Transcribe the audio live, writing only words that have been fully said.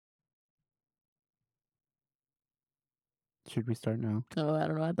Should we start now? Oh, I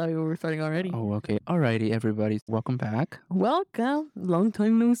don't know. I thought we were starting already. Oh, okay. Alrighty, everybody. Welcome back. Welcome. Long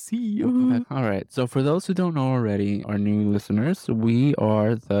time no see. Welcome back. All right. So, for those who don't know already, our new listeners, we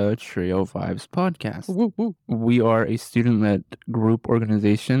are the TRIO VIBEZ Podcast. Woo, woo. We are a student-led group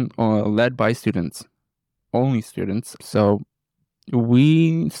organization led by students, only students. So,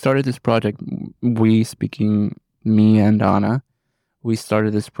 we started this project. We, speaking me and Donna, we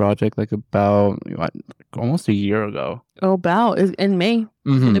started this project like about almost a year ago. Oh, wow. It's in May.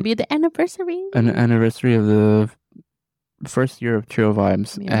 It's going to be the anniversary. An anniversary of the first year of TRIO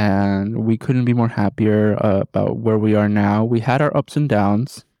VIBEZ. Yeah. And we couldn't be more happier about where we are now. We had our ups and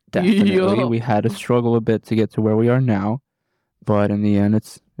downs. Definitely. Yeah. We had to struggle a bit to get to where we are now. But in the end,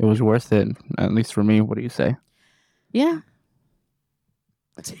 it was worth it. At least for me. What do you say? Yeah.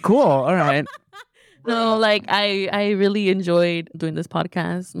 Cool. All right. No, like I really enjoyed doing this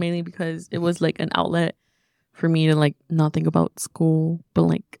podcast, mainly because it was like an outlet for me to like not think about school, but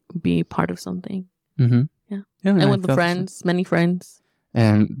like be part of something. Mm-hmm. Yeah. And And with the friends, many friends.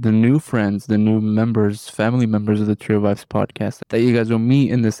 And the new friends, the new members, family members of the TRIO VIBEZ podcast that you guys will meet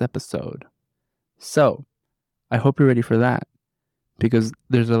in this episode. So, I hope you're ready for that. Because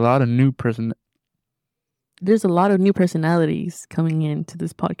there's a lot of new personalities coming into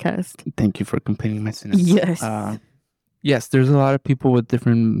this podcast. Thank you for completing my sentence. Yes. Yes, there's a lot of people with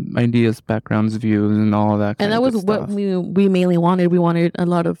different ideas, backgrounds, views, and all that kind And that of was good what stuff. we mainly wanted. We wanted a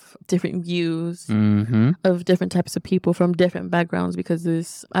lot of different views Mm-hmm. of different types of people from different backgrounds, because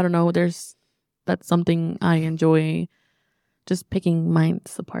that's something I enjoy, just picking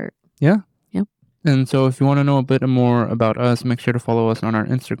minds apart. Yeah. Yep. And so if you want to know a bit more about us, make sure to follow us on our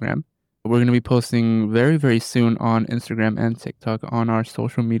Instagram. We're going to be posting very, very soon on Instagram and TikTok on our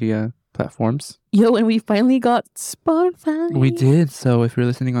social media platforms. Yo, and we finally got Spotify. We did. So if you're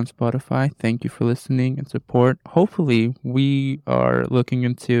listening on Spotify, thank you for listening and support. Hopefully, we are looking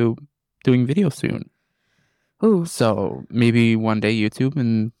into doing video soon. Ooh. So maybe one day YouTube,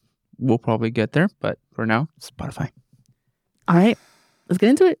 and we'll probably get there. But for now, Spotify. All right, let's get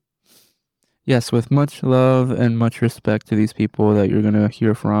into it. Yes, with much love and much respect to these people that you're going to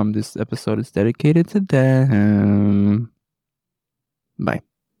hear from, this episode is dedicated to them. Bye.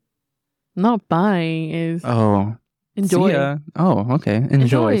 Not bye is Oh. enjoy. See ya. Oh, okay.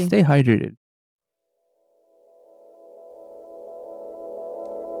 Enjoy. Stay hydrated.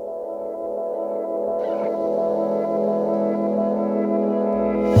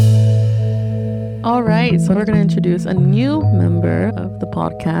 All right, so we're going to introduce a new member of the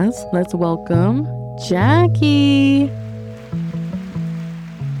podcast. Let's welcome Jackie.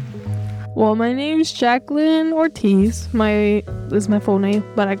 Well, my name's Jacqueline Ortiz. Is my full name,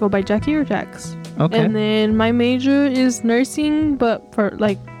 but I go by Jackie or Jax. Okay. And then my major is nursing, but for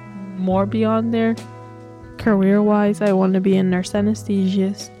like more beyond there, career-wise, I want to be a nurse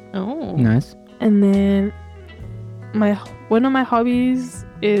anesthesiast. Oh, Nice. And then one of my hobbies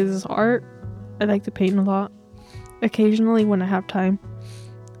is art. I like to paint a lot, occasionally when I have time.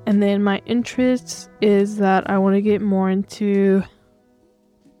 And then my interest is that I want to get more into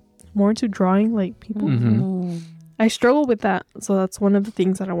drawing like people. Mm-hmm. I struggle with that, so that's one of the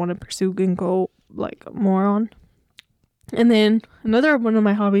things that I want to pursue and go like more on. And then another one of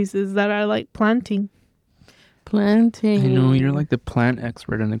my hobbies is that I like planting. Planting. I know, you're like the plant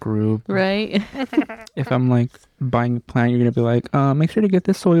expert in the group. Right? If I'm like buying a plant, you're going to be like, make sure to get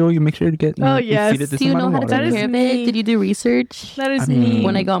this soil. You make sure to get Oh, yes. seed it this Do you know amount how of to water. take care of it? Did you do research? That is I mean, me.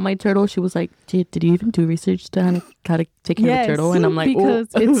 When I got my turtle, she was like, did you even do research to how to take care of a turtle? And I'm like, because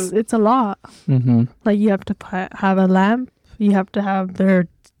oh. it's a lot. Mm-hmm. Like you have to have a lamp. You have to have their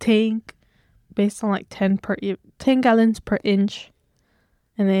tank based on like 10 gallons per inch,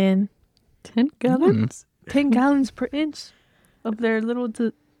 and then 10 gallons? 10 gallons per inch of their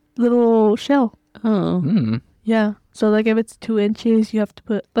little shell. Oh. Mm. Yeah. So like if it's 2 inches, you have to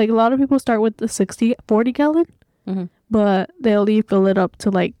put like a lot of people start with the 40 gallon, Mm-hmm. but they'll fill it up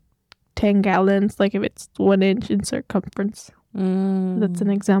to like 10 gallons. Like if it's 1 inch in circumference. That's an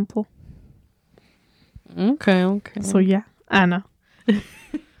example. Okay. So yeah, Anna.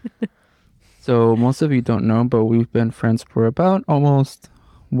 So most of you don't know, but we've been friends for about almost,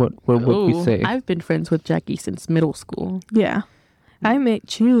 what would we say? I've been friends with Jackie since middle school. Yeah. I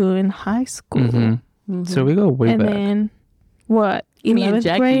met you in high school. Mm-hmm. Mm-hmm. So we go way and back. then what? Me and 11th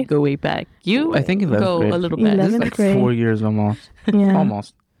Jackie grade? go way back. You I think 11th go grade. a little bit. This is 11th like grade. 4 years almost. Yeah.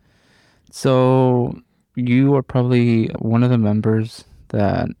 Almost. So you are probably one of the members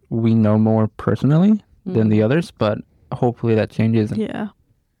that we know more personally than the others, but hopefully that changes. Yeah.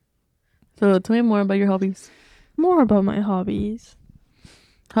 So tell me more about your hobbies. More about my hobbies.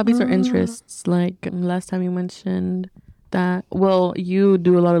 Hobbies or interests. Like last time you mentioned that. Well, you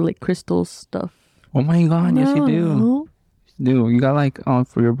do a lot of like crystal stuff. Oh my god, yes you do. No. You got like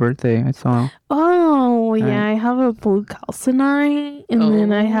for your birthday, I saw. Oh, yeah. Right. I have a blue calcinite, and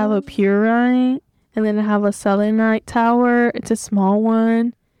then I have a purite, and then I have a selenite tower. It's a small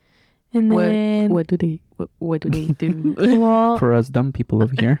one. And then What do they do? well, For us dumb people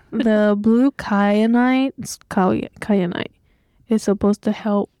over here. the blue kyanite, kyanite, is supposed to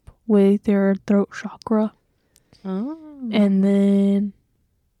help with your throat chakra. Oh. And then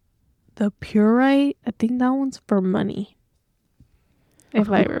the purite, I think that one's for money. If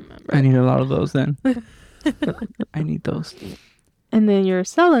I remember. I need a lot of those then. I need those. And then your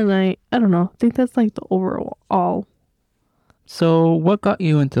selenite, I don't know. I think that's like the overall. So what got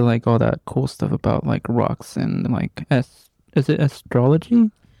you into like all that cool stuff about like rocks and like is it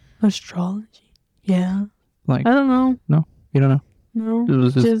astrology? Astrology. Yeah. Like I don't know. you don't know. No. It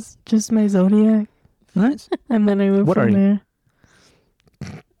was Just my zodiac. nice. And then I moved What from are you?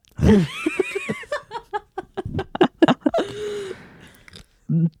 there.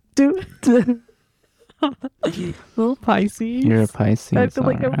 Dude. Little Pisces. You're a Pisces. I feel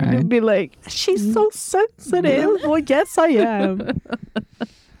like I'm going to be like, she's so sensitive. Well, yes, I am.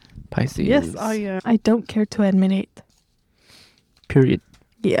 Pisces. Yes, I am. I don't care to admit it. Period.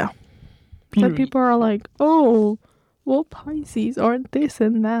 Yeah. Some people are like, oh, well, Pisces aren't this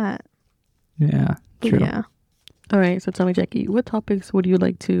and that. Yeah. But True. yeah. All right. So tell me, Jackie, what topics would you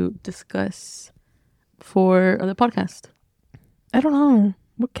like to discuss for the podcast? I don't know.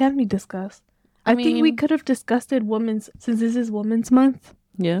 What can we discuss? I think we mean- could have discussed it since this is Women's Month.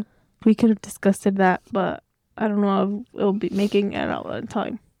 Yeah. We could have discussed it that, but I don't know if it'll be making it out in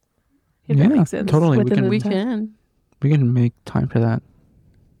time. If that Yeah, makes sense. totally. Within the We time. can. We can make time for that.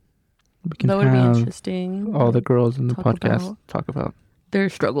 We can That would be have interesting. all the girls in the Talk podcast about- talk about. Their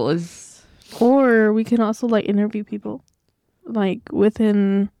struggle is. Or we can also like interview people, like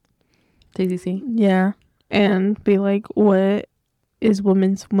within TCC. yeah, and be like, what is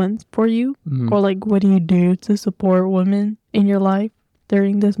Women's Month for you, Mm. or like, what do you do to support women in your life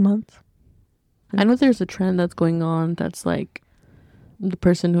during this month? I know there's a trend that's going on that's like the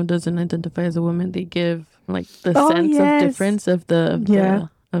person who doesn't identify as a woman, they give like the Oh, sense yes. of difference of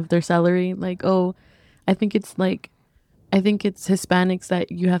of their salary. Like, oh, I think it's Hispanics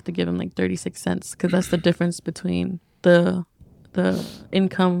that you have to give them like 36 cents because that's the difference between the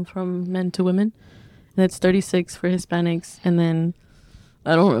income from men to women. And it's 36 for Hispanics, and then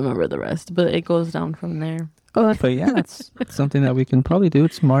I don't remember the rest, but it goes down from there. Oh, But yeah, it's something that we can probably do.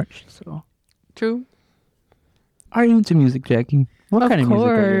 It's March, so. True. Are you into music, Jackie? What kind of music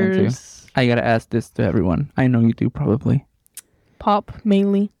are you into? course. I gotta ask this to everyone. I know you do probably. Pop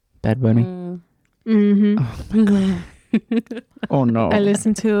mainly. Bad Bunny. Mm-hmm. Oh no. I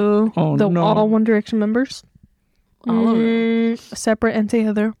listen to Oh, the no. all One Direction members. All of them. Separate and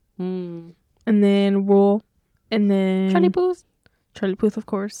together. Mm. And then Rule. And then Charlie Puth. Charlie Puth, of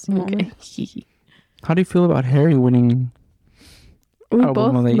course. Okay. How do you feel about Harry winning? We Album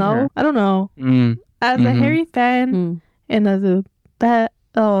both of the know. year. I don't know. Mm. As a Mhm. Harry fan Mm. and as a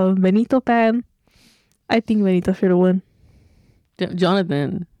Benito fan, I think Benito should have won.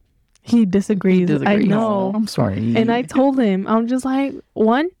 Jonathan. He disagrees. I disagrees. know. I'm sorry. And I told him, I'm just like,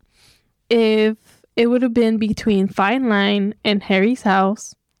 one, if it would have been between Fine Line and Harry's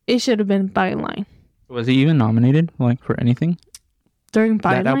House, it should have been Fine Line. Was he even nominated like for anything? During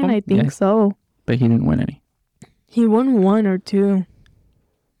Fine That Line, album? I think Yeah. so. But he didn't win any. He won one or two.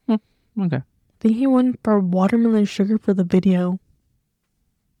 Okay. I think he won for Watermelon Sugar for the video.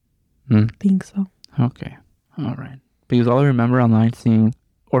 Hmm. I think so. Okay. All right. Because all I remember online seeing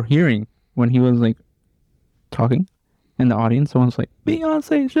or hearing when he was like talking in the audience, someone's like,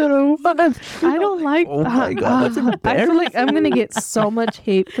 Beyonce should have won. I don't like. Oh my God, that's I feel like I'm gonna get so much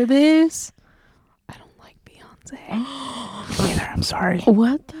hate for this. I don't like Beyonce. Either. I'm sorry.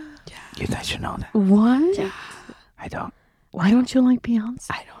 What? the- You guys should know that. What? I don't. Why don't you like Beyonce?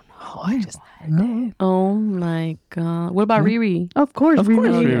 I don't know. I just No. Oh my god. What about Hmm? Riri? Of course, Of course,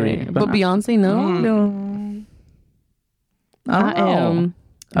 Riri. Riri. But Beyonce, no. Mm. No. I don't know. am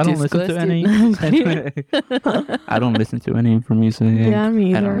I don't listen to disgusted. any. I don't listen to any of her music. Yeah,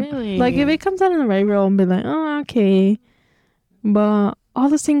 me I either. don't- Really? Like if it comes out in the radio, I'll be like, oh, okay. But all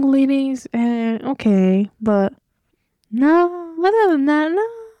the single ladies, okay. But no, other than that, no.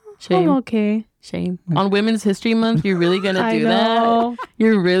 Shame. I'm okay. Shame. On Women's History Month, you're really gonna I do that? know.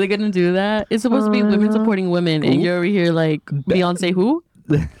 You're really gonna do that? It's supposed to be women supporting women, and you're over here like Beyonce who?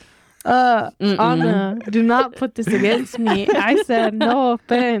 Mm-mm. Anna, do not put this against me. I said no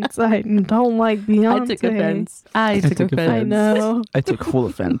offense. I don't like Beyonce. I took offense. I took took offense. I know. I took full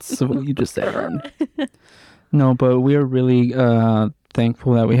offense to what you just said. No, but we are really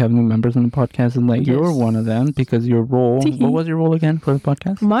thankful that we have new members in the podcast, and like you're Yes. one of them because your role. Tee-hee. What was your role again for the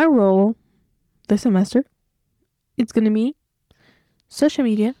podcast? My role this semester, it's gonna be social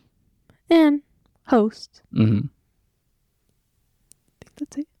media and host. Mm-hmm. I think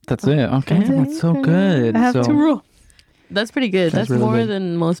that's it. That's it. Okay, That's it. that's so good. I have so to rule. That's pretty good. That's That's really more good.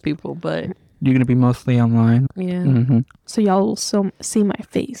 than most people, but you're gonna be mostly online. yeah. Mm-hmm. So y'all will see my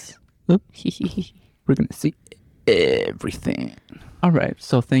face. We're gonna see everything. All right.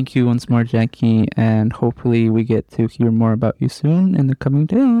 So thank you once more, Jackie, and hopefully we get to hear more about you soon in the coming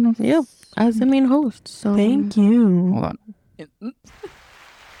days. Yep. As the main host. So Thank you. Hold on.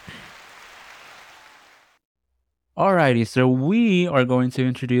 Alrighty, so we are going to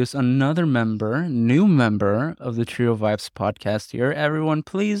introduce another new member of the TRIO VIBEZ podcast here. Everyone,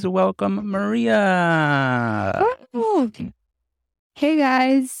 please welcome Maria. Hey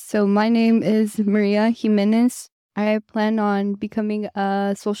guys, so my name is Maria Jimenez. I plan on becoming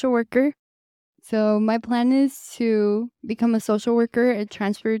a social worker. So my plan is to become a social worker and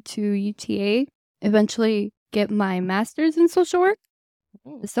transfer to UTA, eventually get my master's in social work.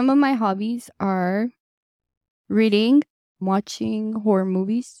 Some of my hobbies are reading, watching horror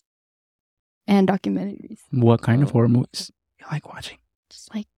movies, and documentaries. What kind of horror movies you like watching?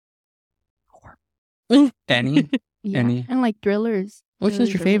 Just like horror. Any? Yeah. Any? And like thrillers. Which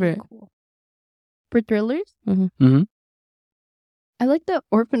one's your Thrillers are really favorite? cool. For thrillers? Mm-hmm. I like the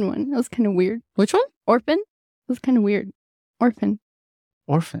orphan one. That was kind of weird. Which one? Orphan? It was kind of weird. Orphan.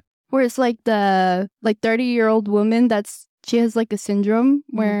 Orphan. Where it's like the 30-year-old woman she has like a syndrome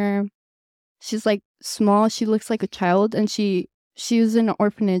where she's like small, she looks like a child, and she was in an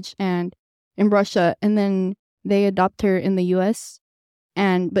orphanage and in Russia, and then they adopt her in the US,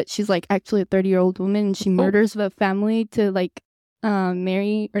 but she's like actually a 30-year-old woman, and she murders the family to like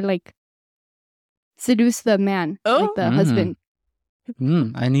marry or like seduce the man, like the husband.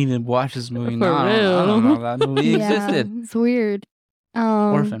 I need to watch this movie For now. I don't real. know that movie existed. It's weird.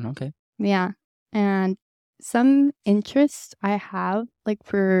 Orphan, okay. Yeah. And some interests I have, like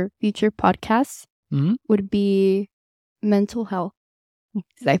for future podcasts, Mhm. would be mental health.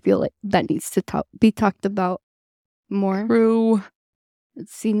 'Cause I feel like that needs to be talked about more. True.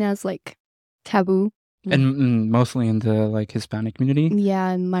 It's seen as like taboo. And mostly in the like Hispanic community. Yeah,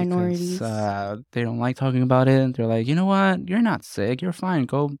 and minorities. Because, they don't like talking about it. They're like, you know what? You're not sick. You're fine.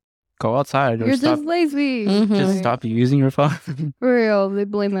 Go outside. Or You're stop, just lazy. Mhm. just stop using your phone. For real, they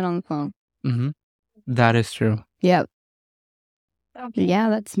blame it on the phone. Mm-hmm. That is true. Yep. Yeah,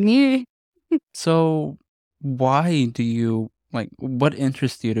 that's me. So why do you like? What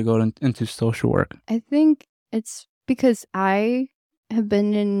interests you to go into social work? I think it's because I have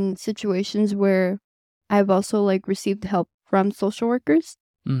been in situations where I've also like received help from social workers,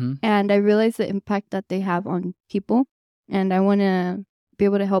 Mm-hmm. and I realize the impact that they have on people, and I want to be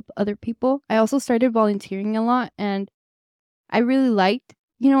able to help other people. I also started volunteering a lot, and I really liked,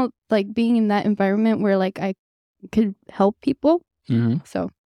 like being in that environment where like I could help people. Mm-hmm. So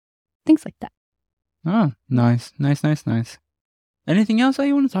things like that. Oh, nice. Anything else that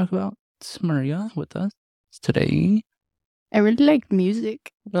you want to talk about, Maria, with us today? I really like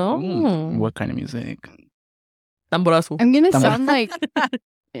music. No. What kind of music? Tamborazo. I'm gonna Tamara.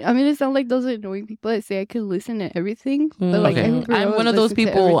 sound like those annoying people that say I could listen to everything, but like Okay. I I'm one of those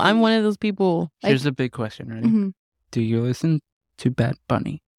people. I'm one of those people. Here's a big question, ready? Mm-hmm. Do you listen to Bad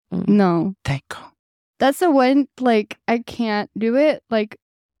Bunny? No, Thank God. that's the one. Like I can't do it. Like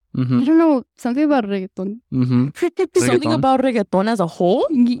Mm-hmm. I don't know, something about reggaeton. Mm-hmm. Something Reggaeton? about reggaeton as a whole?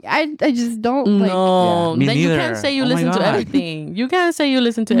 I just don't like No. Yeah, me Then you neither. can't say you Oh my listen to God. everything. You can't say you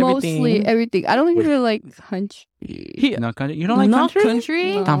listen to everything. mostly everything. I don't even like hunch. No country. You don't like Not country?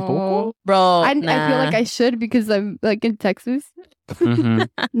 country? No. Tampoco? Bro, I feel like I should because I'm like in Texas. Mm-hmm.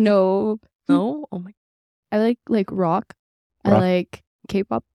 No, No? Oh my. I like rock. I Rock. like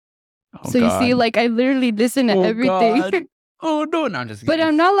K-pop. Oh, So you see, like I literally listen to Oh, everything. God. Oh no, I'm just But kidding.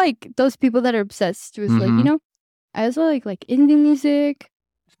 I'm not like those people that are obsessed with like, Mhm. I also like indie music,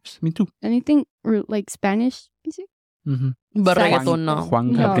 Me too. anything or like Spanish music. Mm-hmm. But Sad. reggaeton, no.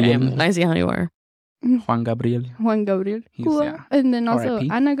 Juan No. Gabriel. I see how you are. Juan Gabriel. Juan Gabriel. He's, Cool. yeah. And then also R.I.P..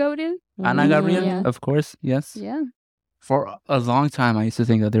 Ana Gabriel. Ana Gabriel, Yeah. of course. Yes. Yeah. For a long time, I used to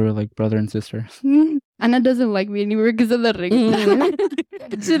think that they were like brother and sister. Ana doesn't like me anymore because of the reggaeton.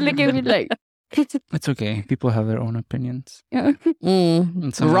 She's looking at me like, It's okay. People have their own opinions. yeah.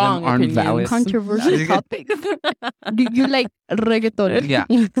 And some Wrong of them aren't opinions. valid. Controversial Yeah. topic. Do you like reggaeton? Yeah.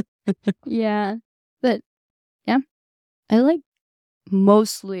 Yeah. But yeah, I like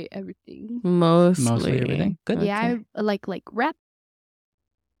mostly everything. Mostly everything. Good. Yeah, I like rap,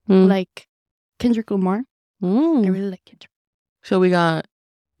 Mm. like Kendrick Lamar. I Mm. really like it. So we got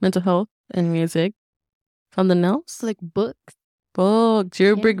mental health and music. Something else? It's like books. Books.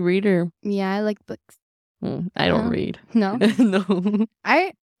 You're a Yeah. big reader. Yeah, I like books. I don't Yeah. read. No, No.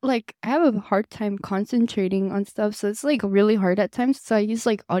 I have a hard time concentrating on stuff, so it's like really hard at times. So I use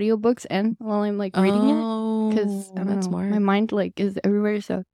like audiobooks and while I'm like reading it, because I don't that's know, smart. my mind like is everywhere,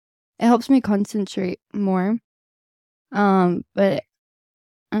 so it helps me concentrate more. But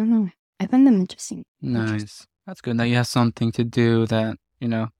I don't know. I find them interesting. Nice. That's good that you have something to do that,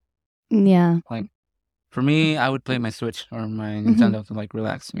 Yeah. like, for me, I would play my Switch or my Mhm. Nintendo to, like,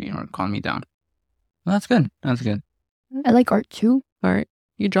 relax me or calm me down. Well, that's good. That's good. I like art too. All right.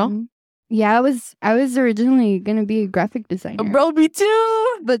 You draw? Mhm. Yeah, I was originally gonna be a graphic designer, Bro, me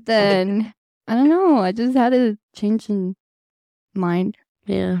too. but then I don't know. I just had a change in mind.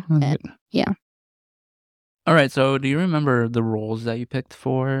 Yeah. That's Yeah. good. Yeah. All right. So, do you remember the roles that you picked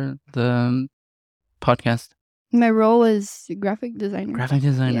for the podcast? My role was graphic designer. Graphic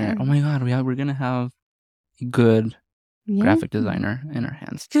designer. Yeah. Oh my God, we're gonna have a good Yeah. graphic designer in our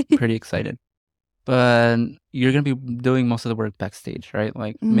hands. Pretty excited. But you're gonna be doing most of the work backstage, right?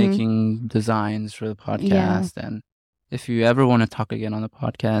 Like Mhm. making designs for the podcast. And if you ever want to talk again on the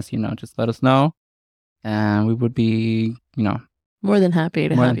podcast, just let us know, and we would be, More than happy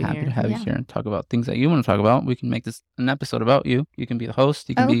to more have than you happy here. to have you Yeah. here and talk about things that you want to talk about. We can make this an episode about you. You can be the host.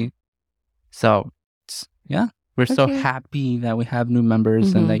 You can Oh. be. So, yeah, we're so Okay. happy that we have new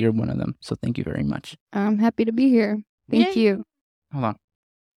members and Mhm. that you're one of them. So thank you very much. I'm happy to be here. Thank Yay. you. Hold on.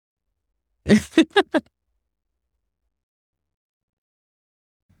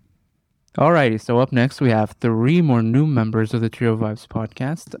 Alrighty, so up next we have 3 more new members of the Trio Vibes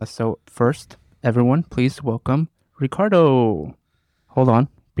podcast. So first, everyone, please welcome Ricardo. Hold on,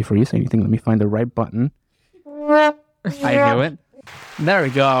 before you say anything, let me find the right button. I knew it. There we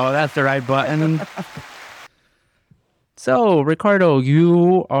go. That's the right button. So, Ricardo,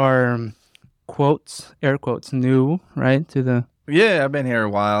 you are air quotes, new, right, to the... Yeah, I've been here a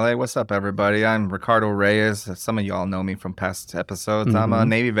while. Hey, what's up, everybody? I'm Ricardo Reyes. Some of y'all know me from past episodes. I'm a Mhm.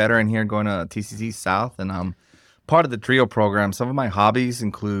 Navy veteran here going to TCC South, and I'm part of the TRIO program. Some of my hobbies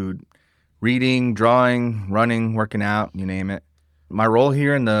include reading, drawing, running, working out, you name it. My role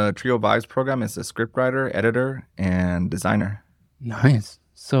here in the TRIO VIBEZ program is a scriptwriter, editor, and designer. Nice.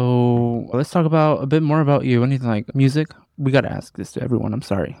 So let's talk about a bit more about you. Anything like music? We gotta ask this to everyone. I'm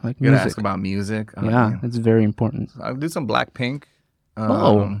sorry. Like You gotta music. ask about music. Yeah, it's very important. I'll do some Blackpink.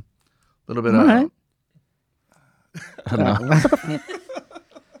 Oh. A little bit All of... right. I don't know.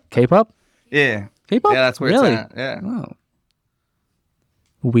 K-pop? Yeah. K-pop? Yeah, that's where really? it's at. Yeah. Oh.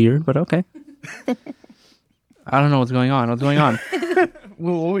 Weird, but okay. I don't know what's going on. What's going on?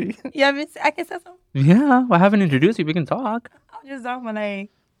 Yeah, miss, I can say something. Yeah, I haven't introduced you. We can talk. I'm just off my name.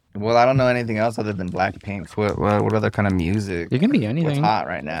 Well, I don't know anything else other than Blackpink. What other kind of music? It can be What's anything. hot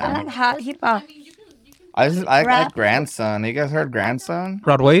right I now? like hot hip hop. I like Rap. Grandson. You guys heard Grandson?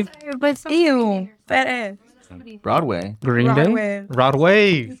 Broadway? But ew, fat ass. Broadway. Green Day? Broadway.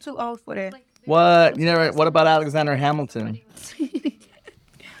 Broadway. You too old for that. What? You never? What about Alexander Hamilton?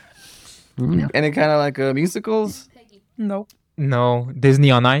 Any kind of like musicals? Nope. No, Disney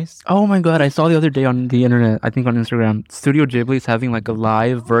on Ice. Oh my god, I saw the other day on the internet, I think on Instagram, Studio Ghibli is having like a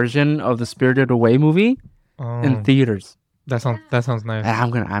live version of the Spirited Away movie Oh, in theaters. that sounds nice. And I'm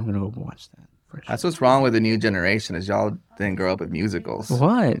gonna go watch that. For sure. That's what's wrong with the new generation is y'all didn't grow up with musicals.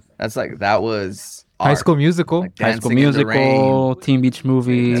 What? That was High art. School Musical. Like High School Dancing in the Musical, Teen Beach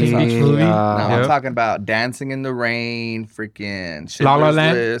Movie. Teen Beach Movie. No, Yeah. I'm talking about Dancing in the Rain, freaking La La Schindler's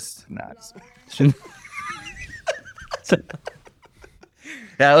Land? List. Nah,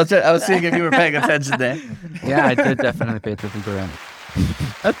 yeah, I was seeing if you were paying attention there. Yeah, I did definitely pay attention to that.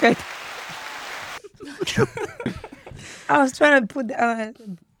 Okay. I was trying to put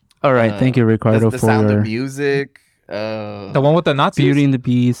the, All right, thank you, Ricardo, the for Sound your of Music. The one with the Nazis. Beauty and the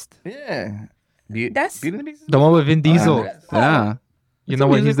Beast. Yeah. That's- Beauty and the Beast? The one with Vin Diesel. Yeah. You know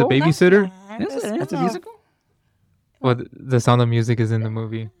when he's the babysitter? That's a musical? Well, the Sound of Music is in the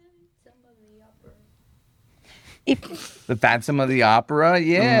movie. The Phantom of the Opera?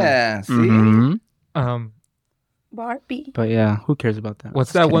 Yeah. See? Mhm. Barbie. But yeah, who cares about that? What's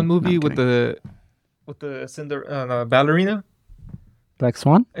Just that kidding. one No, movie I'm with kidding. the ballerina? Black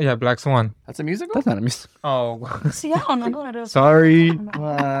Swan? Yeah, Black Swan. That's a musical? That's not a music. Oh, See, I don't know none of those. sorry.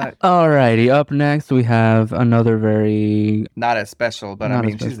 What? Alrighty, up next we have another very... Not as special, but I not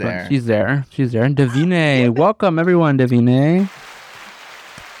mean, as she's best friend. there. She's there. She's there. Davine. Welcome, everyone, Davine.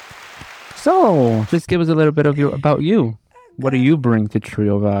 So, just give us a little bit about you. What do you bring to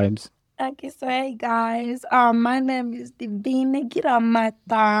Trio Vibes? Okay, so hey guys, my name is Divina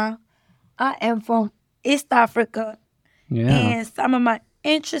Giramata. I am from East Africa. Yeah. And some of my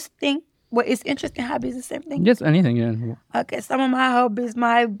interesting hobbies the same thing? Just anything, yeah. Okay, some of my hobbies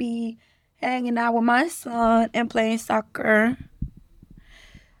might be hanging out with my son and playing soccer.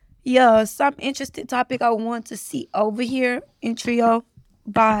 Yeah, some interesting topic I want to see over here in Trio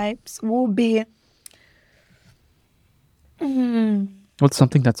Vibes will be What's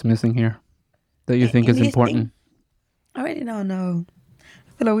something that's missing here that you think is anything. important? I really don't know.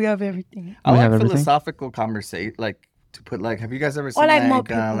 I feel like we have everything. I We like have everything? philosophical conversation, like to put like. Have you guys ever seen like more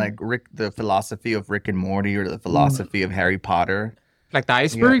like Rick, the philosophy of Rick and Morty, or the philosophy of Harry Potter? Like the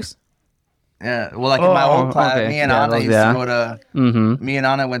icebergs? Yeah, well, like in my old class, okay. me and Yeah, Anna those- used yeah. to go to. Mm-hmm. Me and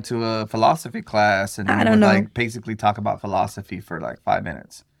Anna went to a philosophy class, and I we don't would know. like basically talk about philosophy for like 5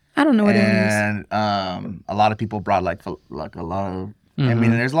 minutes. I don't know what it is. And a lot of people brought like a lot of. I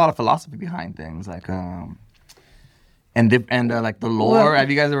mean, there's a lot of philosophy behind things, like like the lore. Well- Have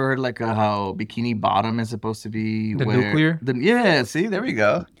you guys ever heard like how Bikini Bottom is supposed to be The nuclear? Yeah, see, there we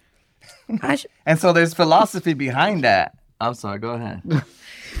go. I sh- And so there's philosophy behind that. I'm sorry, go ahead.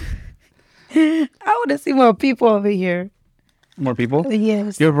 I want to see more people over here. More people?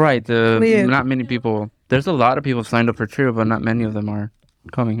 Yes. You're right. Weird. Not many people. There's a lot of people signed up for Trio, but not many of them are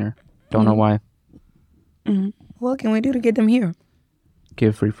coming here. Don't know why. What can we do to get them here?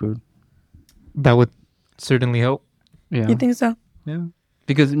 Give free food. That would certainly help. Yeah. You think so? Yeah.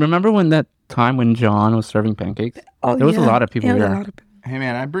 Because remember when that time when John was serving pancakes? Oh, There was a lot of people Yeah, there was here. a lot of people. Hey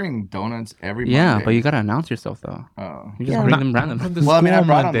man, I bring donuts every Yeah, Monday. but you gotta announce yourself though. Oh. You just Yeah. bring them random. Well, I mean, I School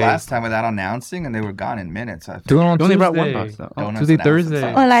brought Monday. them last time without announcing, and they were gone in minutes. I Do it on You only Tuesday. brought one box though. Oh. Donuts Tuesday, and apples and Thursday.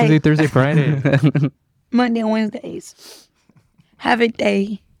 sauce. Or like- Tuesday, Thursday, Friday. Monday and Wednesdays. Have a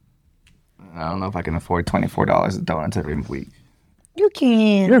day. I don't know if I can afford $24 of donuts every week. You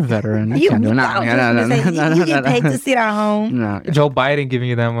can. You're a veteran. You You, can do it. I was just gonna say, you get paid to sit at home. No. Joe Biden giving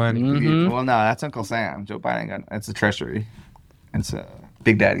you that money. Mhm. Well, no, that's Uncle Sam. Joe Biden got it's the treasury. It's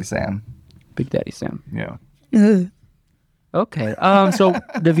Big Daddy Sam. Big Daddy Sam. Yeah. Ugh. Okay. So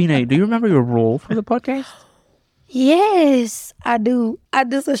Davina, do you remember your role for the podcast? Yes, I do. I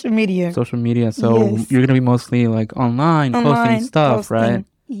do social media. Social media. So Yes. you're gonna be mostly like online posting Online stuff, posting. right?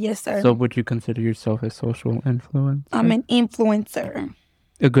 Yes, sir. So would you consider yourself a social influence? I'm an influencer.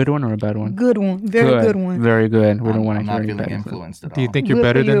 A good one or a bad one? Good one. Very good one. Very good. We don't want I'm to not hear any feeling bad influenced at all. Do you think you're Good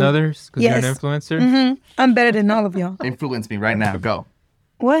better for than you. others because you're an Yes. influencer? I'm better than all of y'all. Influence me right now. Go.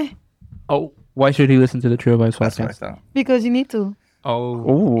 What? Oh, why should he listen to the Trio Vibes That's what I podcast? thought. Because you need to. Oh,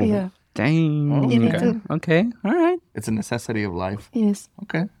 Oh, Yeah. dang. Oh, You need okay. to. Okay. All right. It's a necessity of life. Yes.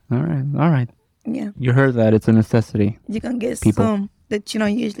 Okay. All right. All right. Yeah. You heard that. It's a necessity. You can get People. some that you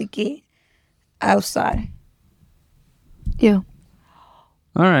don't usually get outside. Yeah.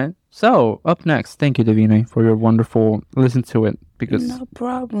 All right. So up next, thank you, Davina, for your wonderful listen to it. Because No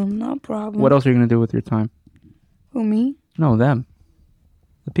problem. No problem. what else are you gonna do with your time? Who, me? No, them,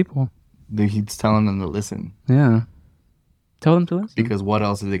 the people. He's telling them to listen Yeah. Tell them to listen. because what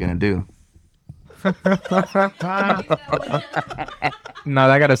else are they gonna do? no,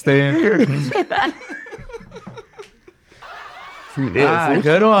 that gotta stay in.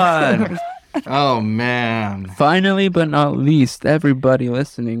 Good one. Oh man. Finally, but not least, everybody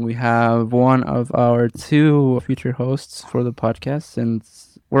listening, we have one of our two future hosts for the podcast.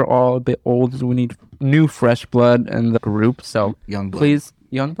 Since we're all a bit old, so we need new fresh blood in the group. So Young blood. please,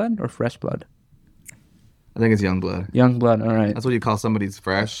 young blood or fresh blood? I think it's young blood. Young blood. All right. That's what you call somebody's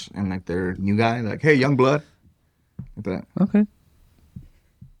fresh and like they're new guy. Like, hey, young blood. Like that. Okay.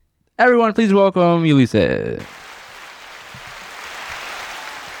 Everyone, please welcome Ulysses.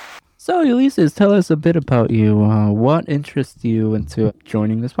 So, Ulysses, tell us a bit about you. What interests you into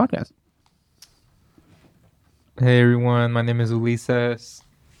joining this podcast? Hey everyone, my name is Ulises.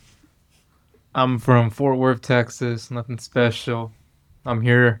 I'm from Fort Worth, Texas. Nothing special. I'm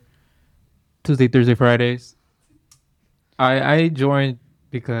here Tuesday, Thursday, Fridays. I joined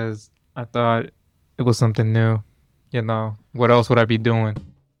because I thought it was something new. You know, what else would I be doing?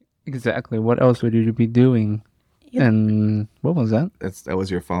 Exactly. What else would you be doing? Yep. And what was that? That was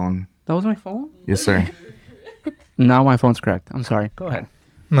your phone. That was my phone? Yes, sir. Now my phone's cracked. I'm sorry. Go ahead.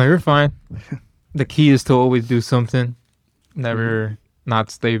 No, you're fine. The key is to always do something. Never not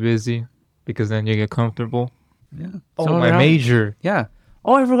stay busy because then you get comfortable. Yeah. Oh, So my how- major. Yeah.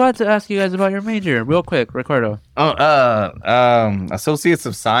 Oh, I forgot to ask you guys about your major. Real quick, Ricardo. Associates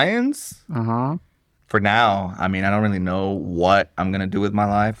of Science. Uh-huh. For now, I mean, I don't really know what I'm gonna do with my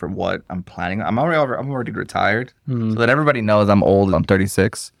life or what I'm planning. I'm already retired, so that everybody knows I'm old. I'm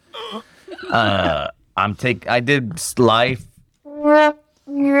 36. I did life.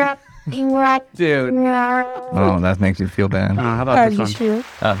 Dude. Oh, that makes you feel bad. How Are about you this one?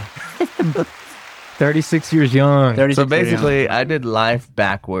 sure? 36 years young. 36 So years young. basically, I did life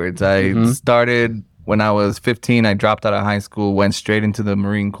backwards. I Mhm. started when I was 15. I dropped out of high school, went straight into the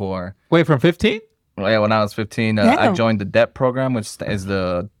Marine Corps. Wait, from 15? Yeah, when I was 15, I Damn. joined the DEP program, which is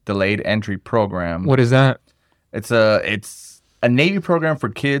the delayed entry program. What is that? It's a Navy program for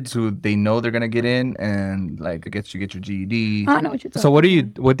kids who they know they're gonna get in, and like I guess you get your GED. I know what you're talking So what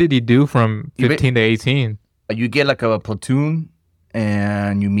about. did you do from You ba- 15 to 18? You get like a platoon,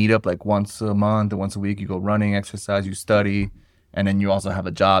 and you meet up like once a month or once a week. You go running, exercise, you study, and then you also have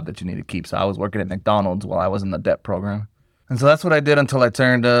a job that you need to keep. So I was working at McDonald's while I was in the DEP program. And so that's what I did until I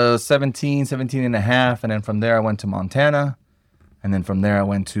turned 17 and a half. And then from there, I went to Montana. And then from there, I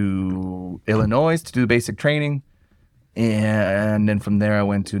went to Illinois to do basic training. And then from there, I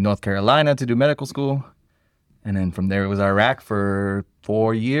went to North Carolina to do medical school. And then from there, it was Iraq for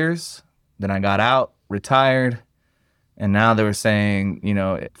 4 years. Then I got out, retired. And now they were saying, you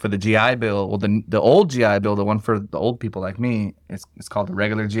know, for the GI Bill, well, the old GI Bill, the one for the old people like me, it's called the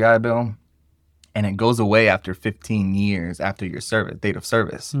regular GI Bill. And it goes away after 15 years after your service, date of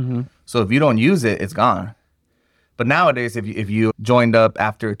service. Mhm. So if you don't use it, it's gone. But nowadays, if you joined up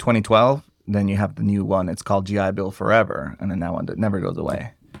after 2012, then you have the new one. It's called GI Bill Forever. And then that one that never goes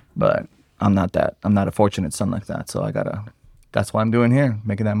away. But I'm not a fortunate son like that. So that's what I'm doing here,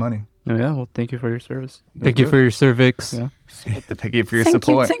 making that money. Oh, yeah, well, thank you for your service. Thank you for your cervix. Yeah. Thank you for your Thank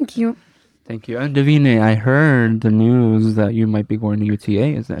support. Thank you. Thank you. And Davine, I heard the news that you might be going to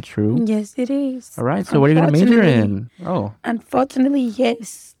UTA. Is that true? Yes, it is. All right. So what are you going to major Unfortunately- in? Oh. Unfortunately,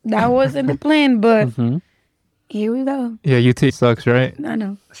 yes. That wasn't the plan, but Mm-hmm. here we go. Yeah, UT sucks, right? I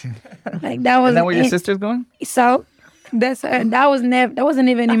know. Like that was. Isn't that where your sister's going? So that wasn't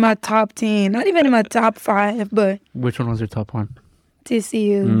even in my top 10, not even in my top 5, but Which one was your top one?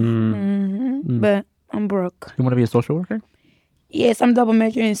 TCU. Mm. But I'm broke. You want to be a social worker? Yes, I'm double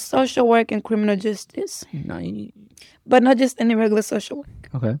majoring in social work and criminal justice, Nice. but not just any regular social work.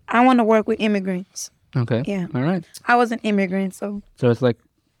 Okay. I want to work with immigrants. Okay. Yeah. All right. I was an immigrant, so So it's like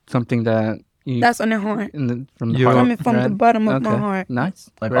something that you that's on the heart. from the You- heart. Coming from the right? bottom of my Okay. heart. Nice.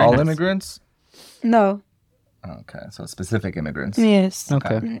 Like Very all nice. immigrants? No. Okay, so specific immigrants. Yes.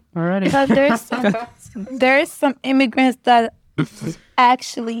 Okay. All righty. Because there's some immigrants that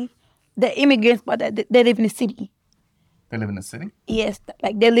actually the immigrants, but they live in the city. They live in the city? Yes,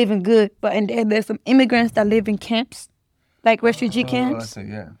 like they're living good, but and there's some immigrants that live in camps, like refugee Oh, I camps. see,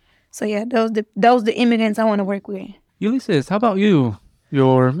 yeah. So yeah, those the immigrants I want to work with. Ulysses, how about you?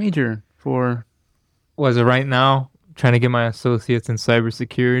 Your major for Was it right now? Trying to get my associates in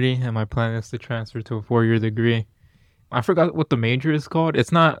cybersecurity, and my plan is to transfer to a 4-year degree. I forgot what the major is called.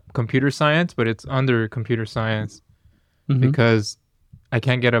 It's not computer science, but it's under computer science because I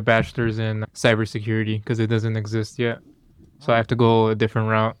can't get a bachelor's in cybersecurity because it doesn't exist yet. So I have to go a different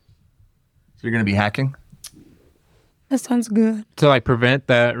route So you're going to be hacking? That sounds good. to like prevent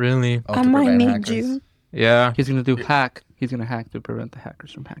that. Really, Oh, I to might prevent need hackers. you. yeah. he's gonna do hack. He's gonna hack to prevent the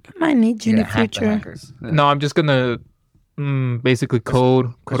hackers from hacking. I might need you You're in going the to hack the future. hackers. No, I'm just gonna basically code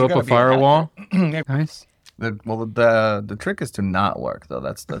you up gotta a be a hacker. firewall. Nice. The trick is to not work, though.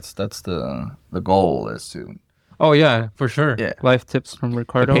 That's the goal is to... Oh yeah, for sure. Yeah. Life tips from It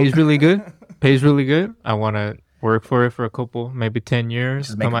Ricardo. pays really good. Pays really good. I want to work for it for a couple, maybe 10 years.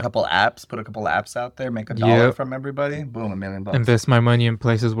 Just make Come a out- couple apps, put a couple apps out there, make $1 Yep. from everybody. Boom, $1 million. invest my money in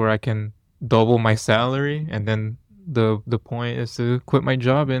places where I can double my salary, and then the point is to quit my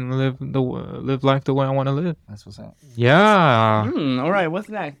job and live life the way I want to live. That's what's up. Yeah. All right. What's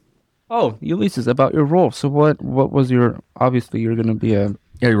that? Oh, Ulysses, about your role. So what was your? Obviously, you're gonna be a.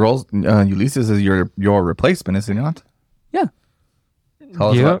 Yeah, your roles, Ulysses is your replacement, is he not? Yeah.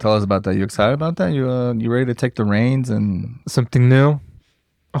 Tell us about that. You excited about that? You ready to take the reins and Something new.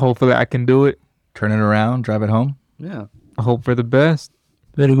 Hopefully I can do it. turn it around, drive it home? Yeah. I hope for the best.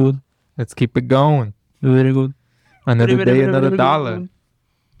 Very good. Let's keep it going. Very good. Another Very, day, very, another very dollar.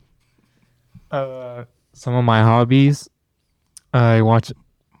 good. Some of my hobbies. I watch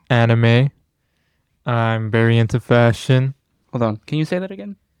anime. I'm very into fashion. Hold on. Can you say that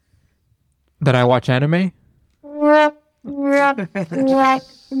again? That I watch anime?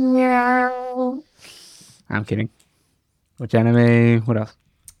 I'm kidding. Which anime? What else?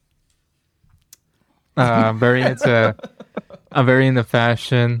 I'm very into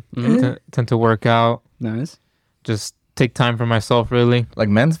fashion. Tend to work out. Nice. Just take time for myself, really. Like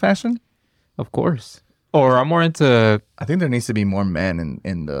men's fashion? Of course. Or I'm more into I think there needs to be more men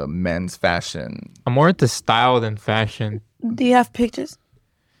in the men's fashion. style than fashion. Do you have pictures?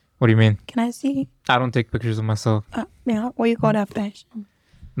 What do you mean? Can I see? I don't take pictures of myself. Yeah, what you call that fashion?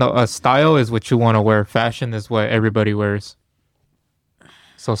 No, a style is what you want to wear. Fashion is what everybody wears.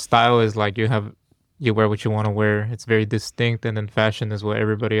 So style is like you have you wear what you want to wear. It's very distinct, and then fashion is what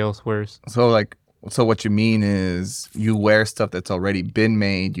everybody else wears. So what you mean is you wear stuff that's already been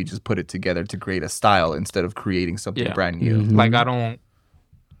made. You just put it together to create a style instead of creating something brand new. Like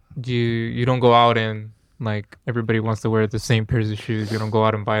you don't go out and like everybody wants to wear the same pairs of shoes. You don't go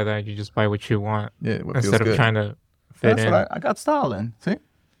out and buy that. You just buy what you want. Yeah, what instead feels of good. trying to fit That's in. what I got style then. See,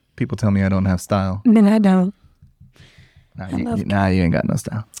 people tell me I don't have style. Then I don't. Nah, you ain't got no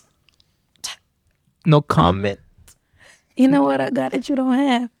style. No comment. You know what I got that you don't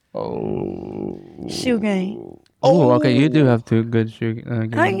have? Oh, Shoe game. Oh, okay. You do have two good shoe.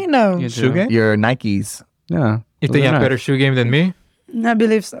 How you know? You do. shoe game? Your Nikes. Yeah. You Those think you are have nice. better shoe game than me? I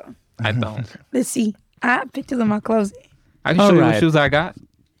believe so. I don't. Let's see. I have pictures of my closet. I can show you what Alright. shoes I got.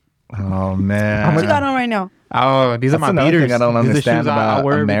 Oh man. What you got on right now? Oh, these are That's my another beaters. thing I don't These are understand shoes I about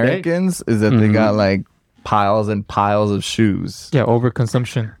wear every day. Americans is that they got like piles and piles of shoes. Yeah,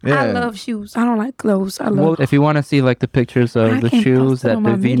 overconsumption. Yeah. I love shoes. I don't like clothes. I love. Well, if you want to see like the pictures I of the can't shoes post it that on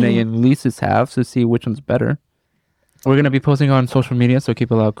my Davina video. and Lisa's have to see which one's better, we're gonna be posting on social media, so keep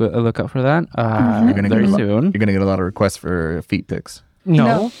a look out for that. You're gonna Very get a lot- soon. You're gonna get a lot of requests for feet pics.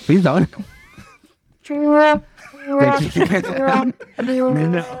 No, please don't.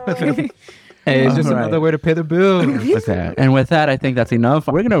 Hey, it's just Alright. another way to pay the bill. With that. And with that, I think that's enough.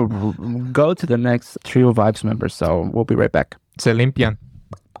 We're gonna go to the next Trio Vibes member, so we'll be right back. Se limpian.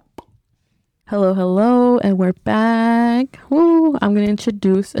 Hello, and we're back. Woo, I'm going to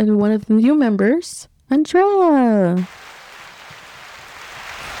introduce one of the new members, Andrea.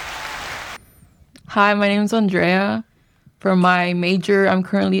 Hi, my name is Andrea. For my major, I'm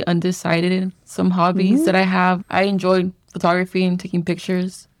currently undecided. Some hobbies that I have, I enjoy photography and taking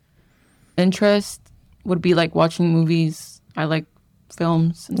pictures. Interest would be like watching movies. I like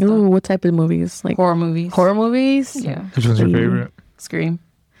films and Ooh, stuff. what type of movies? Like Horror movies. horror movies? Yeah. Which one's your favorite? Scream.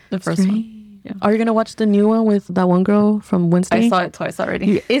 The first Scream. one. Yeah. Are you going to watch the new one with that one girl from Wednesday? I saw it twice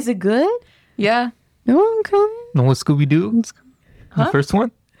already. Is it good? Yeah. Oh, okay. No, what Scooby Doo? Huh? The first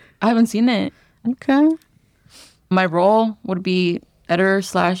one? I haven't seen it. Okay. My role would be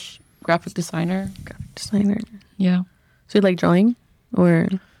editor/graphic designer. Graphic designer. Yeah. So you like drawing? Or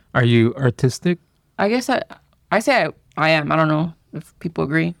Are you artistic? I guess I say I am. I don't know if people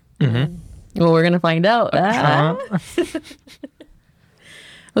agree. Mm-hmm. well, we're going to find out.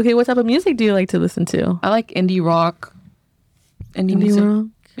 Okay, what type of music do you like to listen to? I like indie rock. Indie Indie music. rock?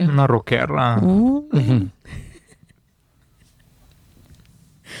 Una rockera. Oh.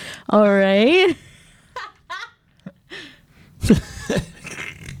 All right.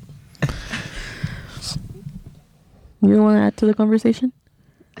 You want to add to the conversation?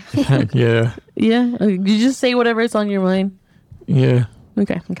 Yeah. Yeah. You just say whatever's on your mind. Yeah.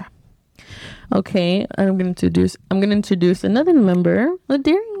 Okay. Okay. I'm gonna introduce another member,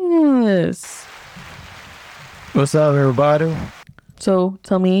 Ladarius. What's up, everybody? So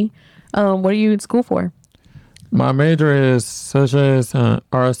tell me, what are you in school for? My major is such as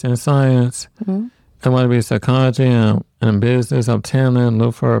arts and science. Mhm. I want to be psychology and business. I'm talent.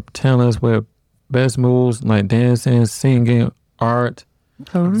 Look for talents with best moves like dancing, singing, art,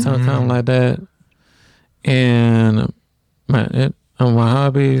 something like that. And my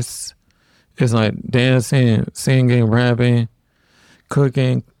hobbies is like dancing, singing, rapping,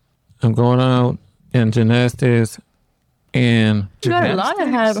 cooking. I'm going out and gymnastics and You got a lot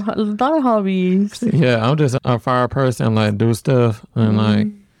of hobbies. yeah, I'm just a fire person, like do stuff and like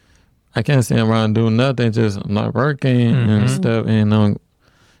I can't sit around and do nothing, just like working and stuff. And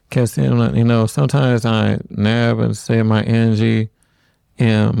can't sit around, sometimes I nap and save my energy,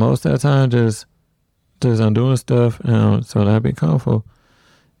 and most of the time just I'm doing stuff, so that'd be comfortable.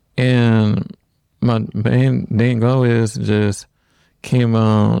 And my main goal is just keep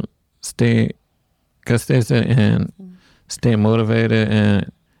on stay consistent and stay motivated and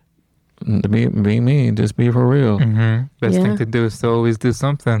to be me, just be for real. Mm-hmm. Best Yeah. thing to do is to always do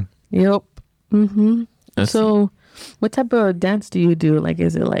something. Yep. Mm-hmm. That's- So, what type of dance do you do? Like,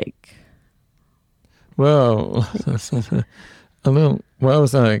 is it like? Well, a little. When I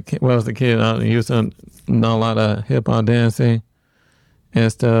was a kid, I used to know a lot of hip hop dancing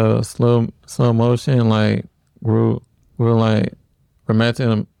and stuff, slow motion, like real like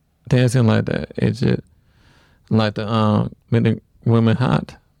romantic dancing like that. It just like the make the women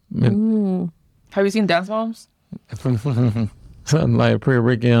hot. Have you seen Dance Moms? Something like Pretty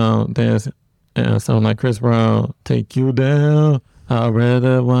Ricky dance and something like Chris Brown, Take You Down. I'd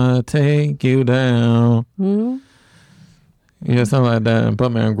rather want to take you down. Yeah, something like that.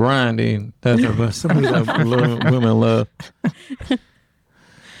 But man, grinding. That's something that women love.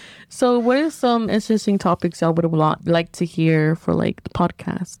 So, what are some interesting topics y'all would like to hear for like the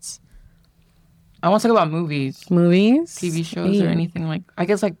podcasts? I want to talk about movies, Movies, TV shows, or anything like. I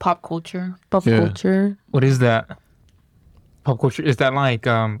guess like pop culture. pop Yeah. culture. What is that? Pop culture? Is that like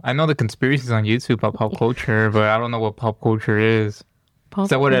I know the conspiracies on YouTube about pop culture, but I don't know what pop culture is. Pop Is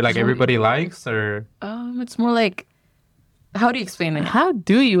that what like culture. everybody likes, or It's more like. How do you explain it? How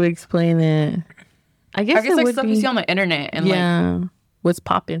do you explain it? I guess it like would stuff be, you see on the internet and like. yeah, what's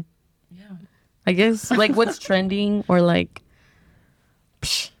popping? Yeah. I guess like what's trending or like.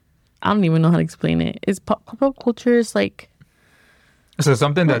 I don't even know how to explain it. Is pop culture is like. so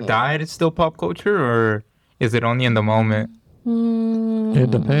something that died is still pop culture, or is it only in the moment?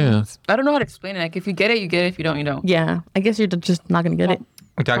 It depends. I don't know how to explain it. Like if you get it, you get it. If you don't, you don't. Yeah, I guess you're just not gonna get it.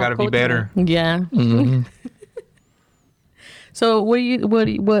 Which I gotta be culture. better. Yeah. Mhm. So what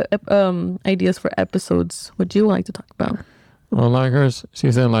ideas for episodes would you like to talk about? Well, like her,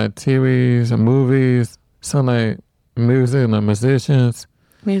 she said like TVs and movies, some like music, like musicians,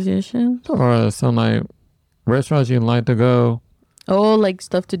 Musicians? or some like restaurants you'd like to go. Oh, like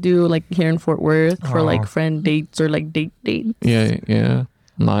stuff to do like here in Fort Worth for Oh. like friend dates or like dates. Yeah.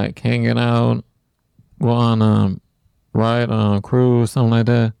 Like hanging out, go on ride on a cruise, something like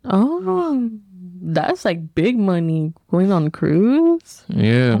that. Oh, that's like big money going on a cruise.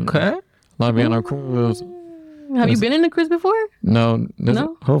 Yeah. Okay. Like being on a cruise. Have you been in a cruise before? No,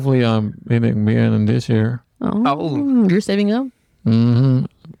 No? Hopefully be in this year. Oh, you're saving up. Mm-hmm.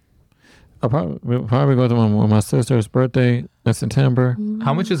 We'll probably go to my sister's birthday in September.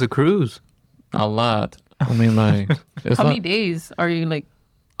 How much is a cruise? A lot. I mean, like it's How many not, days are you like?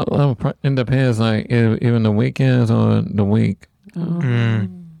 it depends. Like even the weekends or the week.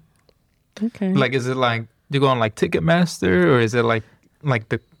 Mm. Okay. Like, is it like you go on like Ticketmaster, or is it like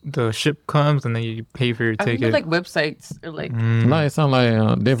the ship comes and then you pay for your I think ticket? like websites or like. Mm. Like some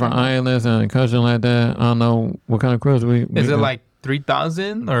like different islands and countries like that. I don't know what kind of cruise we Is it go. like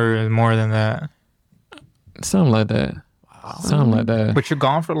 3,000 or more than that? Something like that. Something like that. But you're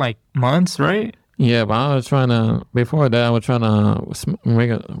gone for like months, right? Yeah, but I was trying to, before that, I was trying to make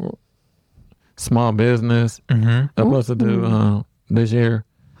a small business. Mm-hmm. I'm supposed to do this year.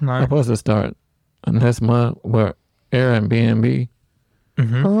 I'm Nice. supposed to start next month with Airbnb.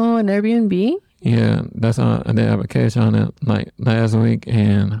 Mm-hmm. Oh, an Airbnb? Yeah, that's on the application on it like last week,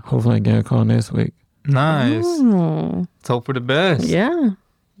 and hopefully I get a call next week. Nice. Oh, Let's hope for the best. yeah.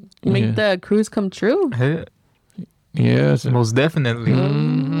 Make Yeah. the cruise come true. Hey, Yes. most definitely.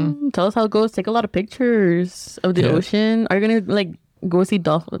 Mm-hmm. Tell us how it goes. Take a lot of pictures of the Yeah. ocean. Are you gonna like go see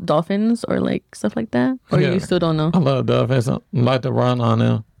dolphins or like stuff like that, or Yeah. you still don't know? I love dolphins. I like to run on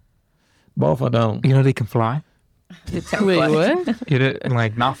them. Both of them. You know they can fly. Wait, what?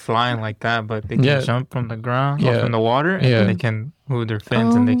 Like not flying like that, but they can Yeah. jump from the ground, Yeah. or from the water, and Yeah. then they can move their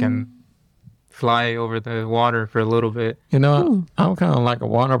fins and they can fly over the water for a little bit. You know, I'm kind of like a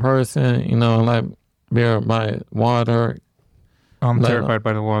water person. You know, like being by water. I'm Like- terrified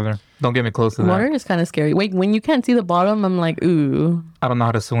by the water. Don't get me close to that. Water is kind of scary. Wait, when you can't see the bottom, I'm like, ooh. I don't know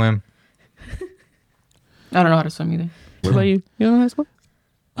how to swim. I don't know how to swim either. What about you? You don't know how to swim?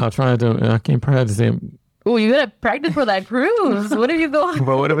 I'll try to. I keep practicing. Oh, you gotta practice for that cruise. What if you go?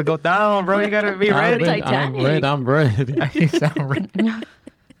 But what if it go down, bro? You gotta be ready. Titanic. I'm ready. You sound ready.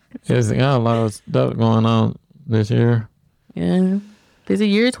 There's got a lot of stuff going on this year. Yeah. There's a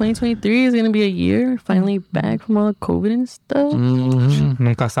year, 2023 is gonna be a year finally back from all the COVID and stuff. Mm-hmm.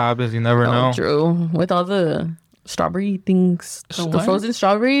 Nunca sabes. You never know. Oh, true. With all the strawberry things, the what? frozen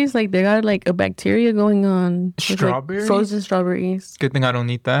strawberries, like they got like a bacteria going on. With, like, Strawberries? frozen strawberries. Good thing I don't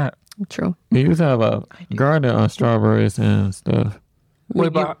eat that. True. We used to have a garden on strawberries and stuff.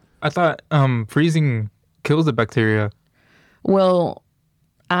 Wait, but I thought freezing kills the bacteria. Well,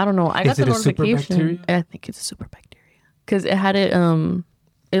 I don't know. I got Is the it a super notification. bacteria? I think it's a super bacteria because it had it.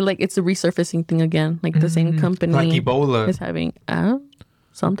 It like it's a resurfacing thing again. Like the same company Like Ebola. is having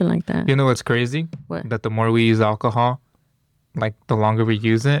something like that. You know what's crazy? What? That the more we use alcohol, like the longer we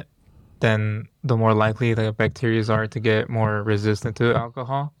use it, then the more likely the bacteria are to get more resistant to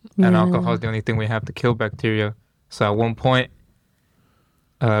alcohol. And Yeah. alcohol is the only thing we have to kill bacteria. So at one point,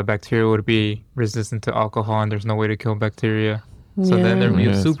 bacteria would be resistant to alcohol, and there's no way to kill bacteria. So then there'd be a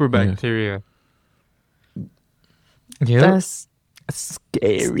Yes, super yes. bacteria. Yeah, That's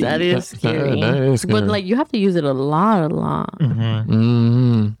scary. that is scary. That is scary. But like you have to use it a lot.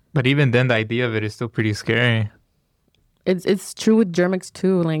 Mm-hmm. But even then, the idea of it is still pretty scary. It's true with Germix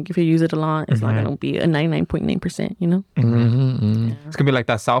too. Like if you use it a lot, it's not Mhm. gonna be a 99.9%. You know, Mm-hmm. It's gonna be like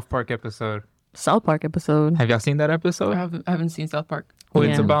that South Park episode. South Park episode. Have y'all seen that episode? I haven't seen South Park. Well,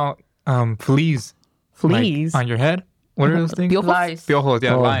 it's Yeah. about fleas. like, Fleas. on your head. What are those things? Piojos? Lies. Piojos,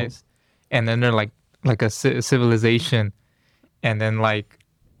 yeah, Oh. lies. And then they're like a civilization, and then like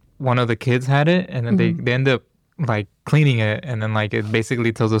one of the kids had it, and then they end up like cleaning it, and then like it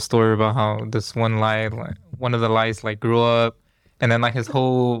basically tells a story about how this one one of the lice like grew up, and then like his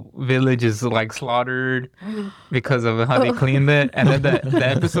whole village is like slaughtered because of how they cleaned it, and then the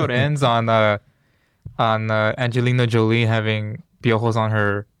episode ends on Angelina Jolie having piojos on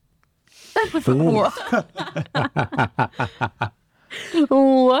her.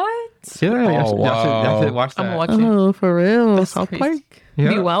 What? Yeah, wow. should watch that. I'm watching. Oh, for real. That's South crazy. Park. Yeah.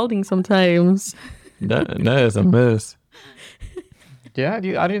 Be wilding sometimes. That is a mess. Yeah, I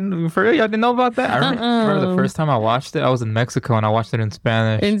didn't for real. I didn't know about that. I remember the first time I watched it, I was in Mexico and I watched it in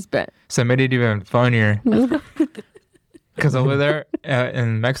Spanish. So it made it even funnier. Because over there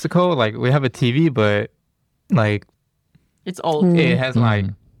in Mexico, like we have a TV, but like It's old. it has like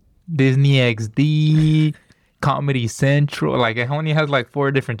Disney XD, Comedy Central. Like it only has like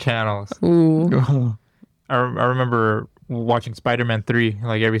 4 different channels. Ooh. I remember watching Spider-Man 3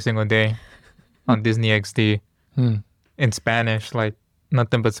 like every single day on Disney XD in Spanish, like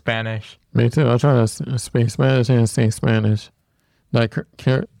nothing but Spanish. Me too. I try to speak Spanish and sing Spanish. Like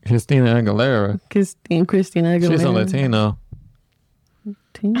Christina Aguilera. Christina Aguilera. She's a Latino.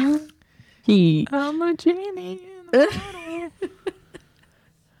 I'm a genie.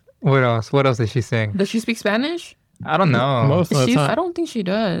 What else? What else did she sing? Does she speak Spanish? I don't know. Most of the I time. don't think she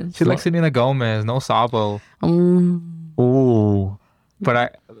does. She's like Selena Gomez, no Sabo. Ooh.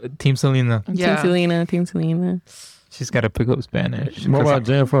 But Team Selena. Yeah. Team Selena. She's got to pick up Spanish. What about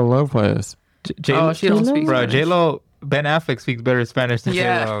Jennifer Lopez? She don't speak Bro, Spanish. J-Lo, Ben Affleck speaks better Spanish than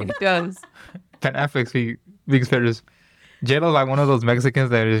Yeah, J-Lo. he does. Ben Affleck speaks better. J-Lo like one of those Mexicans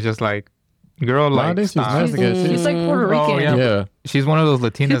that is just like, girl, No, I like, think she's stop. Mexican. She's like Puerto Rican. Oh, yeah. Yeah. She's one of those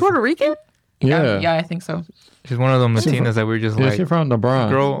Latinas. She's Puerto Rican? Yeah. Yeah, I think so. She's one of them Latinas that we're just Yeah, like, she's from the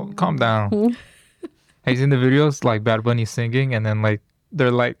Bronx. girl, calm down. Have you seen the videos like Bad Bunny singing and then like they're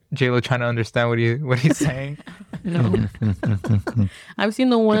like J-Lo trying to understand what he's saying? No. I've seen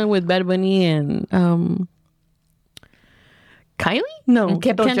the one with Bad Bunny and Kylie? No.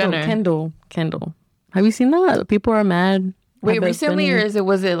 Kendall Jenner. Kendall. Have you seen that? People are mad. Wait, at Bad recently Bunny. or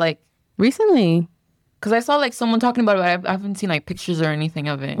was it like? Recently. Because I saw like someone talking about it, but I haven't seen like pictures or anything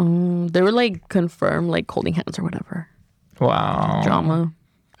of it. They were like confirmed, like holding hands or whatever. Wow. Drama.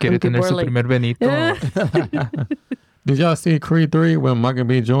 Quiere Some tener people su are primer Benito. Did y'all see Creed 3 with Michael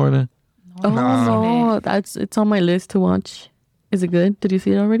B. Jordan? Oh no, it's on my list to watch. Is it good? Did you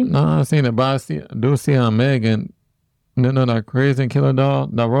see it already? No, I seen it, but I do see on Megan. No, that crazy killer doll,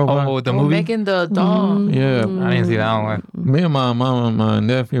 the robot. Oh, the movie? Making the doll. Yeah. I didn't see that one. Me and my mom and my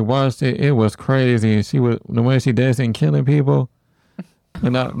nephew watched it. It was crazy. She was the way she danced and killing people.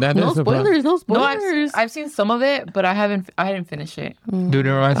 And that No spoilers. No No, spoilers. I've seen some of it, but I didn't finish it. Dude,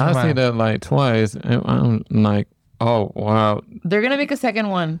 it reminds me of I see that like twice, and I'm like, oh wow. They're gonna make a second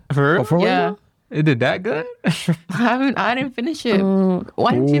one. For real? Oh, for real? Yeah, It did that good? I didn't finish it.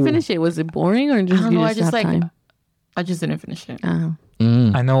 Why didn't you finish it? Was it boring or just I don't you know. just have time? I just didn't finish it. Oh.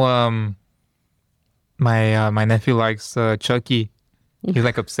 I know my nephew likes Chucky. He's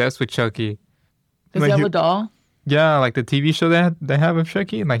like obsessed with Chucky. Does Like, he have you- a doll? Yeah, like the TV show that they have of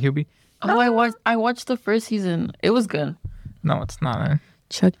Chucky. Like he'll be Oh, I watched the first season. It was good. no, it's not. Man.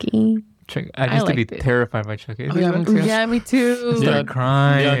 Chucky. I used to be liked it. terrified by Chucky. Oh, yeah, me too. Yeah, me too. Start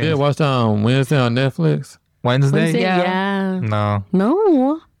crying. Yeah, I did watch that on Wednesday on Netflix. Wednesday? Wednesday? Yeah. Yeah.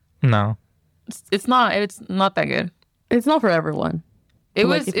 No, No. It's not that good. It's not for everyone. It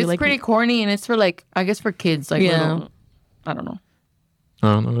Like, was if you it's like pretty it. corny and it's for like I guess for kids like Yeah. little, I don't know.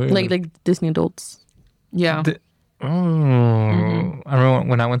 I don't know. Like Disney adults. Yeah. I remember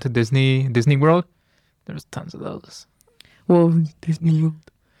when I went to Disney World. There's tons of those. Well, Disney World.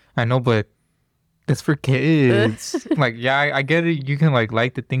 I know, but it's for kids. Like, yeah, I get it. You can like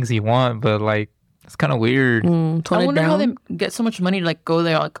the things you want, but like it's kind of weird. Tone I it wonder how down. they get so much money to like go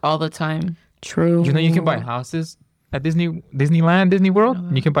there like all the time. True. You know, you can buy houses at Disneyland, Disney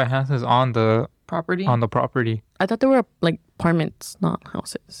World. You can buy houses on the Property. property. I thought they were like apartments, not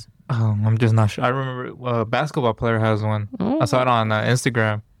houses. Oh, I'm just not sure. I remember a basketball player has one. I saw it on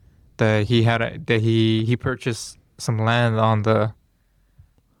Instagram that he purchased some land on the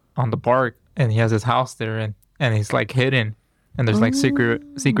park and he has his house there and he's like hidden and there's like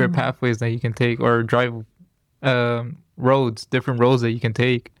secret pathways that you can take or drive different roads that you can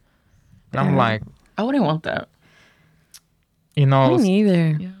take. And I'm like, I wouldn't want that. you know, Me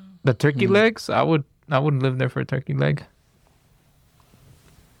neither. Yeah. the turkey legs. I would live there for a turkey leg.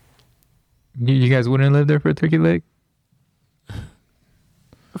 You guys wouldn't live there for a turkey leg?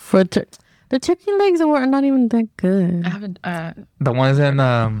 For the chicken legs were not even that good. I haven't The ones in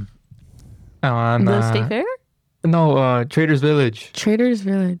on The state fair? No, Traders Village. Traders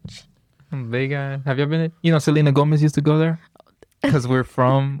Village. Vega. Have you ever been? You know, Selena Gomez used to go there because we're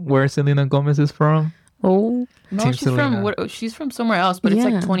from where Selena Gomez is from. Oh, No, Team she's Selena. from she's from somewhere else, but it's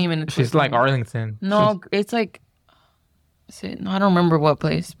Yeah. like 20 minutes. She's away like from me. Arlington. No, it's like. No, I don't remember what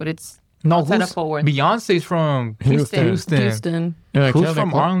place, but it's No, outside of who's Fort Worth. Beyonce's from Houston. Houston. Yeah, Who's Kelly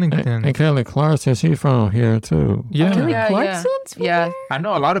from Cla- Arlington? And Kelly Clarkson, she's from here too. Yeah. Kelly Yeah, Clarkson's from yeah. there? I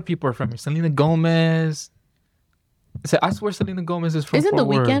know a lot of people are from here. Selena Gomez. I swear Selena Gomez is from Isn't the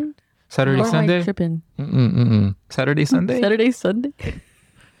Fort Worth. weekend? Saturday, Or am I Sunday? tripping? Saturday, Sunday? Saturday, Sunday.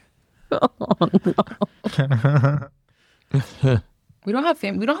 Oh no. We don't have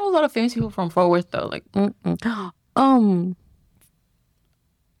We don't have a lot of famous people from Fort Worth though. Like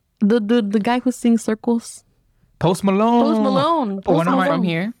The guy who sings circles. Post Malone. Post Malone. Oh, one of my- from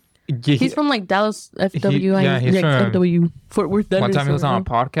here. Yeah, He's from like Dallas FW. he's from- FW Fort Worth. One time he was on a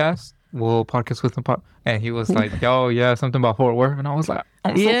podcast. We'll podcast with him. And he was like, yo, yeah, something about Fort Worth. And I was like,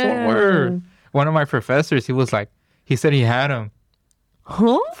 I'm from Fort Worth. One of my professors, he was like, he said he had him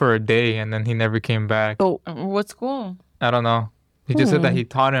Huh? for a day and then he never came back. Oh, What school? I don't know. He just said that he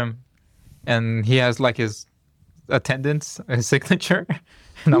taught him and he has like his attendance, his signature.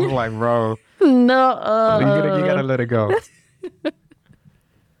 And I was like, bro, no. you gotta let it go.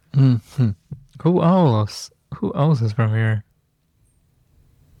 Who else? Who else is from here?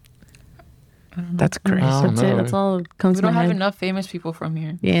 That's crazy. I don't That's it. know. That's all that comes We to don't my have head. enough famous people from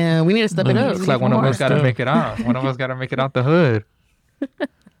here. Yeah, we need to step it up. It's like one of us gotta make it out. One of us gotta make it out the hood.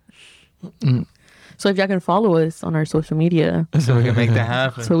 So if y'all can follow us on our social media, So we can make that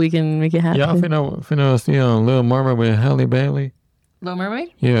happen. so we can make it happen. Y'all finna see Little Mermaid with Halle Bailey? Little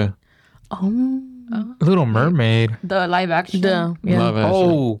Mermaid? Yeah. Little Mermaid. The live action? Yeah. Love action.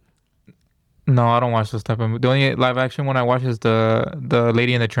 Oh. No, I don't watch this type of movie. The only live action one I watch is the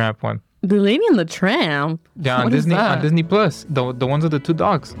Lady and the Tramp one. The Lady and the Tramp. Yeah, on What is Disney that? Disney Plus. The ones with the two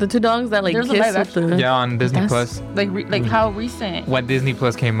dogs. The two dogs that like There's a kiss live with the. Yeah, on Disney That's- Plus. Like how recent? When Disney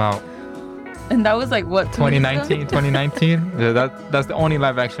Plus came out. And that was like what? 2 years ago? 2019. Yeah, that's the only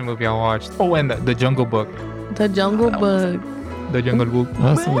live action movie I watched. Oh, and the Jungle Book. The Jungle Book. The Jungle Book.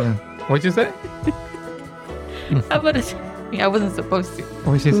 I see that. What'd you say? I wasn't supposed to.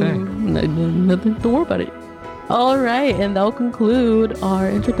 What'd she say? Nothing. Don't worry about it. All right, and that'll conclude our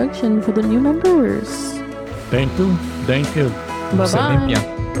introduction for the new members. Thank you. Thank you. Bye Se bye.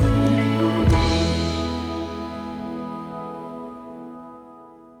 limpia.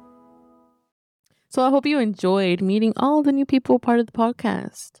 So I hope you enjoyed meeting all the new people part of the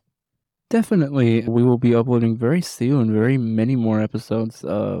podcast. Definitely. We will be uploading very soon, very many more episodes,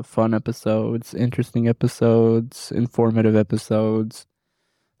 fun episodes, interesting episodes, informative episodes.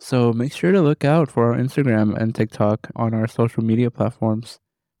 So make sure to look out for our Instagram and TikTok on our social media platforms.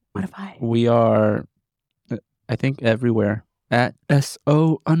 What if I? We are, I think, everywhere at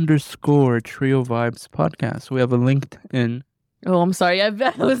SO_Trio Vibes Podcast. We have a LinkedIn. Oh, I'm sorry. I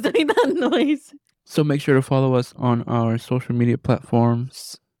bet I was doing that noise. So make sure to follow us on our social media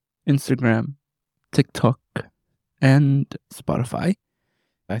platforms, Instagram, TikTok, and Spotify.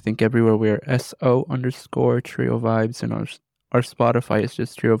 I think everywhere we are SO_Trio Vibes, and our Spotify is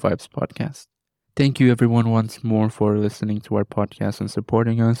just Trio Vibes Podcast. Thank you everyone once more for listening to our podcast and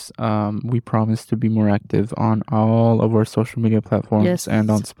supporting us. We promise to be more active on all of our social media platforms Yes.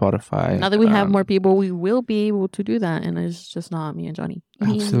 and on Spotify. Now that we have more people, we will be able to do that. And it's just not me and Johnny.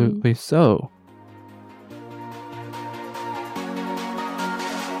 Absolutely. So